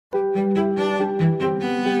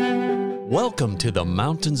Welcome to the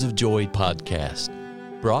Mountains of Joy podcast,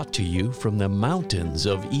 brought to you from the mountains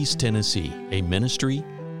of East Tennessee, a ministry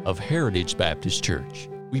of Heritage Baptist Church.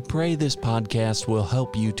 We pray this podcast will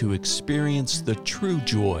help you to experience the true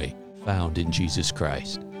joy found in Jesus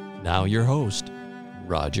Christ. Now your host,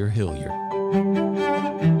 Roger Hilliard.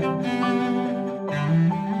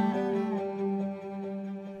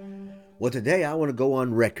 Well, today I want to go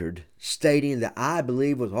on record stating that I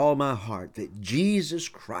believe with all my heart that Jesus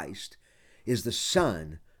Christ is the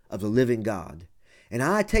Son of the living God. And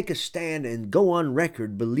I take a stand and go on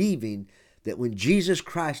record believing that when Jesus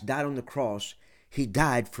Christ died on the cross, He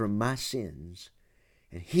died for my sins.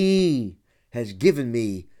 And He has given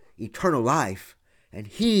me eternal life. And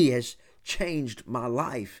He has changed my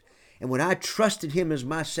life. And when I trusted Him as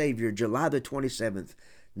my Savior, July the 27th,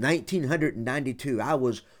 1992, I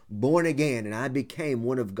was born again and I became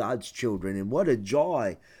one of God's children. And what a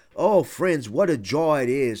joy. Oh, friends, what a joy it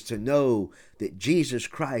is to know that Jesus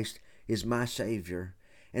Christ is my Savior.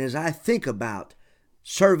 And as I think about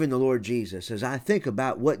serving the Lord Jesus, as I think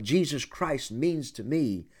about what Jesus Christ means to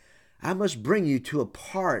me, I must bring you to a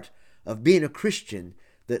part of being a Christian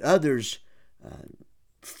that others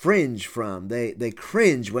fringe from. They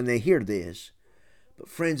cringe when they hear this. But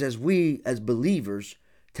friends, as we as believers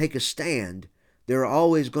take a stand, there are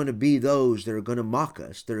always going to be those that are going to mock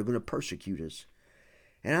us, that are going to persecute us.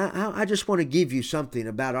 And I just want to give you something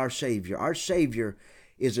about our Savior. Our Savior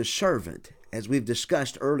is a servant, as we've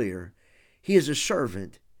discussed earlier. He is a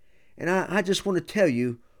servant. And I just want to tell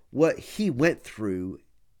you what He went through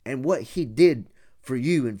and what He did for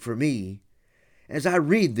you and for me. As I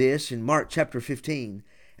read this in Mark chapter 15,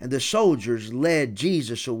 and the soldiers led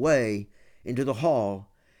Jesus away into the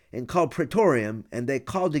hall and called Praetorium, and they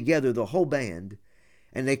called together the whole band,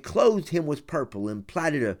 and they clothed Him with purple and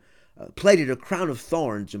plaited a crown of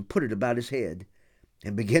thorns and put it about His head,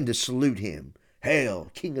 and began to salute Him,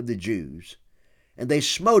 "Hail, King of the Jews!" And they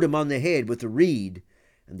smote Him on the head with a reed,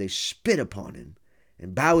 and they spit upon Him,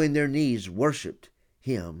 and bowing their knees worshipped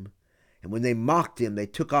Him. And when they mocked Him, they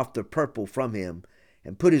took off the purple from Him,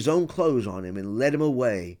 and put His own clothes on Him, and led Him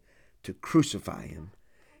away to crucify Him.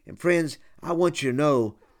 And friends, I want you to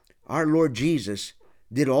know our Lord Jesus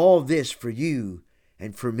did all this for you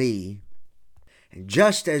and for me. And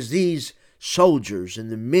just as these soldiers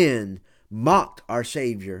and the men mocked our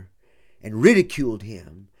Savior and ridiculed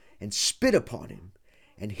Him and spit upon Him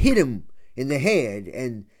and hit Him in the head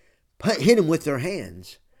and hit Him with their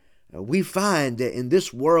hands, we find that in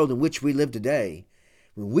this world in which we live today,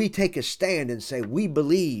 when we take a stand and say we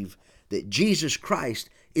believe that Jesus Christ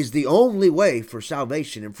is the only way for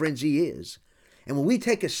salvation, and friends, He is. And when we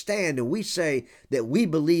take a stand and we say that we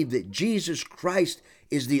believe that Jesus Christ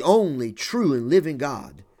is the only true and living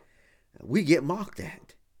God, we get mocked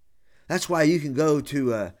at. That's why you can go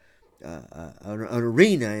to an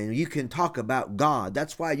arena and you can talk about God.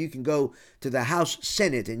 That's why you can go to the House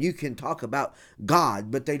Senate and you can talk about God.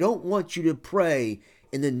 But they don't want you to pray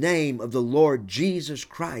in the name of the Lord Jesus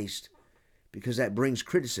Christ, because that brings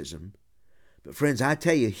criticism. But friends, I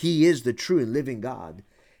tell you, He is the true and living God.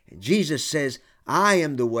 And Jesus says, "I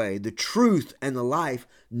am the way, the truth, and the life.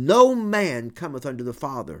 No man cometh unto the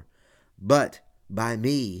Father but by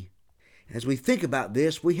me." As we think about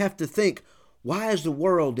this, we have to think, why is the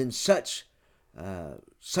world in such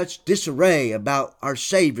disarray about our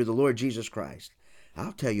Savior, the Lord Jesus Christ?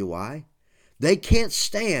 I'll tell you why. They can't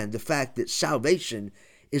stand the fact that salvation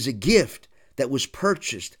is a gift that was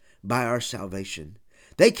purchased by our salvation.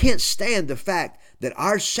 They can't stand the fact that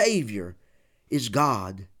our Savior is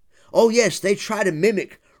God. Oh yes, they try to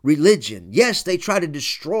mimic religion. Yes, they try to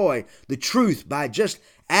destroy the truth by just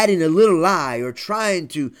adding a little lie or trying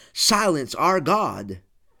to silence our God.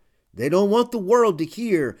 They don't want the world to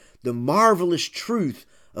hear the marvelous truth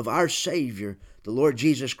of our Savior, the Lord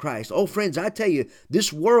Jesus Christ. Oh friends, I tell you,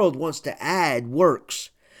 this world wants to add works.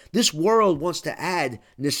 This world wants to add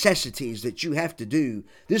necessities that you have to do.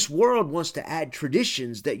 This world wants to add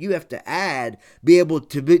traditions that you have to add to be able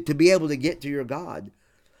to get to your God.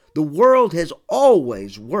 The world has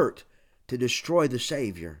always worked to destroy the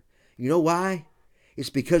Savior. You know why? It's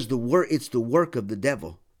because it's the work of the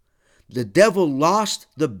devil. The devil lost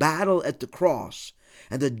the battle at the cross,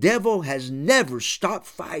 and the devil has never stopped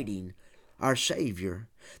fighting our Savior.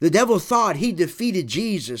 The devil thought he defeated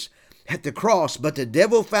Jesus at the cross, but the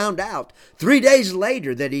devil found out 3 days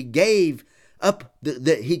later that he gave up,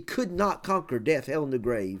 that he could not conquer death, hell, and the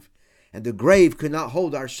grave. And the grave could not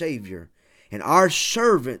hold our Savior. And our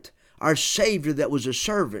servant, our Savior that was a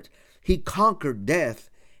servant, He conquered death,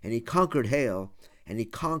 and He conquered hell, and He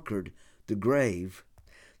conquered the grave.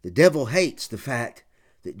 The devil hates the fact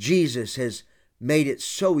that Jesus has made it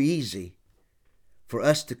so easy for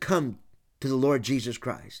us to come to the Lord Jesus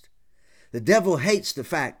Christ. The devil hates the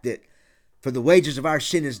fact that for the wages of our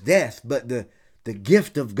sin is death, but the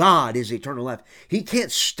gift of God is eternal life. He can't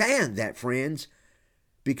stand that, friends,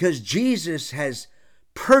 because Jesus has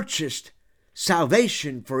purchased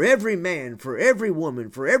salvation for every man, for every woman,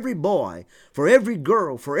 for every boy, for every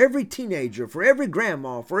girl, for every teenager, for every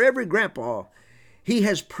grandma, for every grandpa. He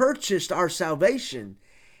has purchased our salvation.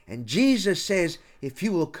 And Jesus says, if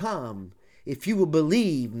you will come, if you will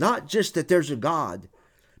believe, not just that there's a God,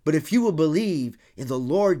 but if you will believe in the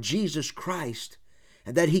Lord Jesus Christ,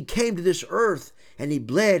 and that He came to this earth and He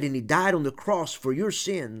bled and He died on the cross for your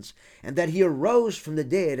sins, and that He arose from the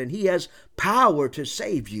dead and He has power to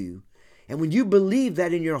save you. And when you believe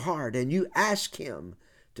that in your heart and you ask Him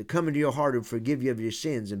to come into your heart and forgive you of your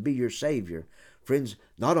sins and be your Savior, friends,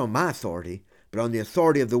 not on my authority, but on the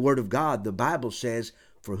authority of the Word of God, the Bible says,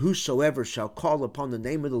 for whosoever shall call upon the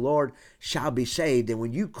name of the Lord shall be saved. And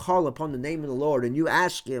when you call upon the name of the Lord and you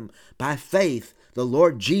ask Him by faith, the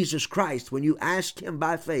Lord Jesus Christ, when you ask Him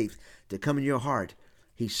by faith to come in your heart,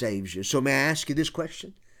 He saves you. So may I ask you this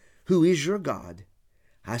question? Who is your God?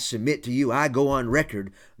 I submit to you, I go on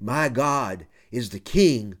record, my God is the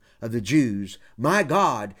King of the Jews. My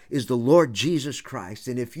God is the Lord Jesus Christ.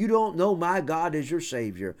 And if you don't know my God as your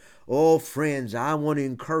Savior, oh friends, I want to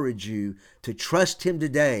encourage you to trust Him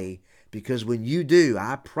today, because when you do,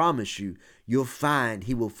 I promise you, you'll find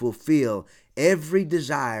He will fulfill every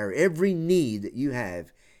desire, every need that you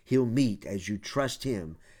have. He'll meet as you trust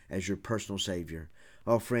Him as your personal Savior.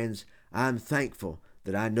 Oh friends, I'm thankful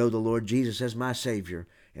that I know the Lord Jesus as my Savior,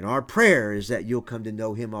 and our prayer is that you'll come to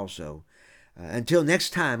know Him also. Until next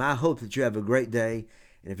time, I hope that you have a great day.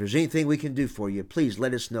 And if there's anything we can do for you, please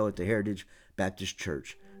let us know at the Heritage Baptist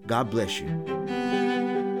Church. God bless you.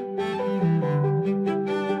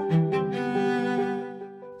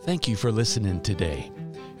 Thank you for listening today.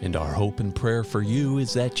 And our hope and prayer for you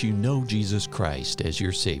is that you know Jesus Christ as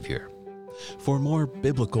your Savior. For more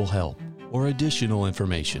biblical help or additional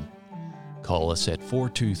information, call us at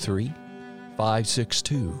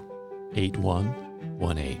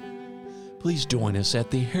 423-562-8118. Please join us at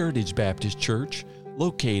the Heritage Baptist Church,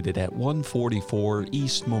 located at 144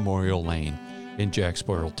 East Memorial Lane in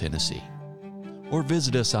Jacksboro, Tennessee. Or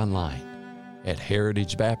visit us online at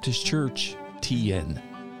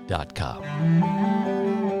heritagebaptistchurchtn.com.